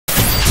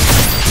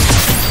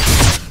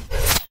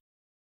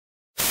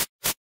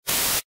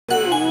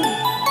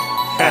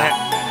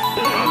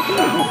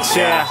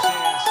share.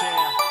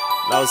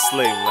 No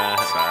sleep, man.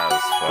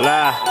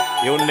 Lie,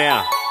 you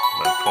now.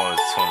 Been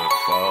pulling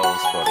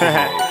 24s for the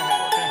day.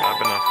 I've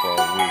been up for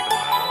a week,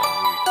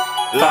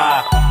 man.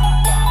 Lie.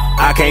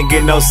 I can't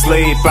get no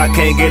sleep, I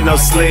can't get no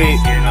sleep.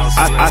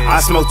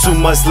 I smoke too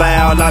much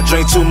loud, I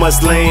drink too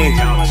much lean.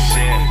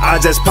 I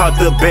just popped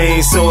the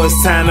bean, so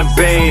it's time to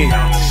bean.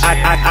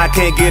 I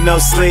can't get no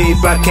sleep,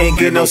 I can't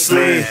get no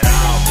sleep.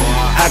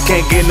 I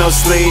can't get no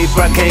sleep,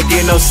 I can't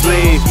get no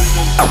sleep.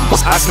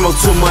 I smoke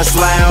too much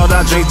loud,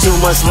 I drink too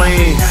much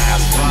lean.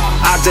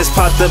 I just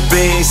popped the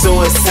bean,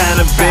 so it's time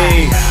to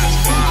bean.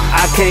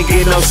 I can't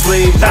get no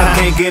sleep, I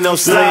can't get no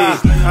sleep.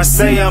 I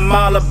say I'm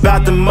all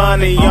about the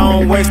money, you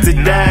don't waste a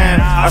dime.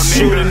 I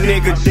shoot a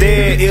nigga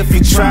dead if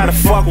you try to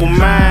fuck with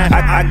mine.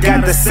 I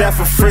got the San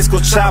Francisco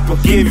chopper,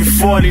 give you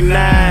 49.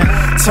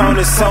 Turn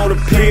this soda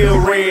peel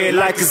red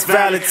like it's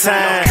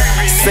Valentine.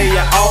 Say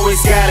I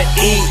always gotta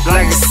eat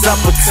like it's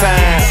supper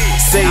time.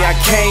 Say I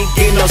can't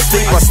get no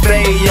sleep, I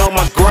stay on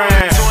my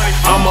grind.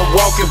 I'm a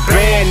walking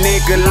bad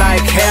nigga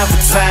like half the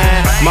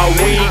time. My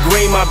weed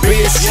green, my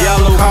bitch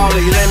yellow, call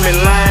it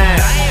lemon lime.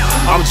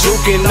 I'm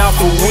juking off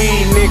a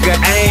weed, nigga,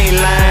 I ain't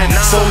lying.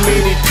 So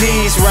many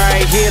peas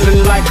right here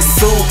look like a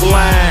soup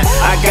line.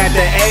 I got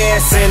the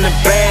ass in the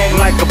bag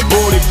like a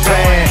booty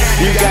pad.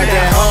 You got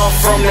that hump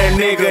from that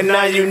nigga,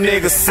 now you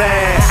niggas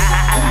sad.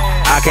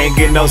 I can't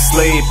get no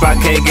sleep, I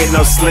can't get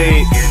no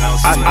sleep.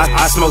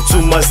 I smoke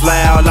too much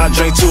loud, I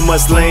drink too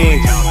much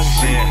lean.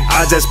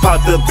 I just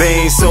popped the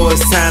bean, so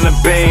it's time to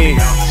bean.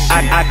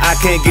 I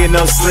can't get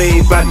no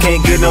sleep, I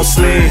can't get no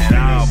sleep.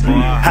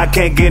 I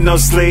can't get no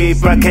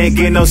sleep, I can't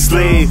get no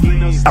sleep.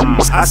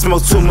 I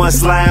smoke too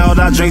much loud,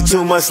 I drink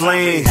too much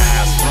lean.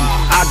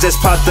 I just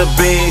popped the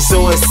bean,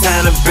 so it's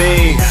time to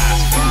bean.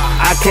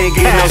 I can't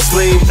get no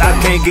sleep, I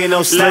can't get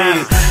no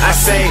sleep. I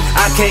say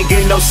I can't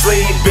get no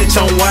sleep, bitch,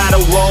 I'm wide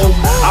awake.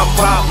 I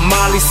pop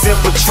Molly, sip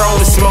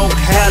Patron, and smoke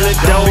hella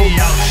dope.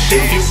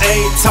 If you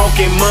ain't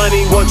talking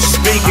money, what you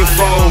speaking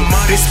for?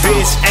 This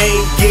bitch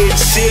ain't getting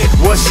shit,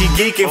 what she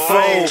geeking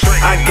for?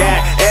 I got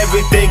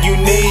everything you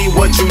need,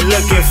 what you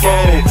looking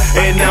for?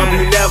 And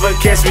you never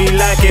catch me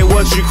lacking,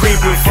 what you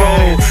creeping for?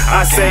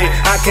 I say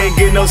I can't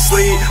get no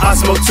sleep, I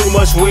smoke too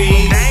much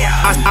weed.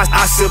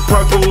 I sip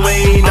purple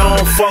lean, I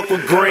don't fuck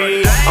with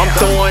green. I'm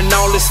throwing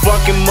all this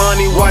fucking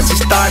money, watch it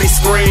start to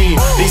scream.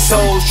 These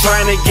hoes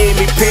trying to get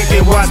me picked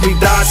and watch me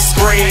dodge the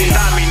screen.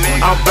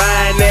 I'm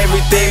buying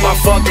everything, my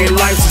fucking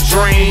life's a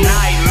dream.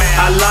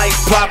 I like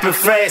popping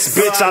fast,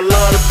 bitch, I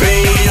love the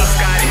beans.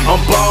 I'm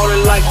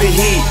ballin' like the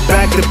Heat,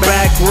 back to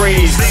back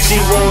rings.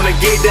 She wanna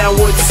get down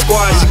with the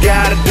squad, you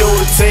gotta do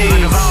the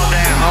team.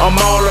 I'm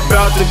all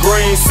about the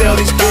green, sell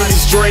these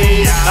bitches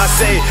dreams. I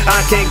say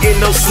I can't get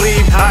no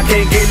sleep, I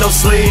can't get no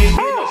sleep.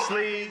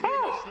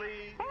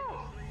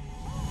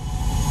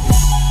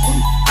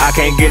 I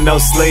can't get no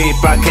sleep,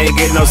 I can't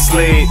get no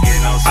sleep.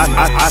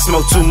 I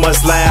smoke too much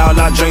loud,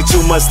 I drink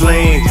too much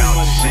lean.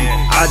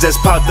 I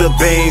just popped the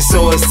bean,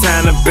 so it's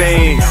time to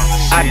bean.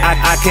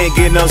 I can't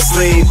get no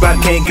sleep, I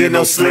can't get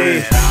no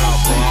sleep.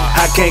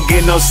 I can't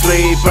get no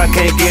sleep, I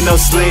can't get no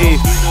sleep.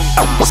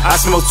 I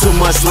smoke too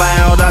much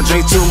loud, I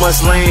drink too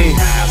much lean.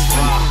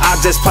 I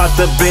just popped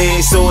the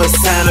bean, so it's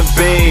time to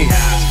bean.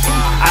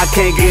 I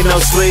can't get no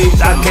sleep,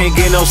 I can't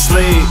get no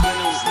sleep.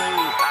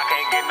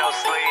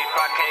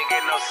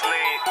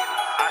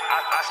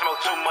 I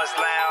smoke too much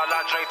loud,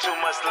 I drink too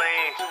much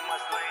lean.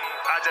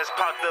 I just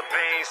popped the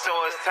bean, so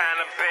it's time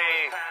to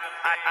bean.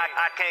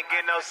 I can't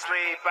get no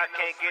sleep, I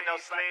can't get no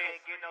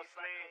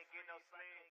sleep.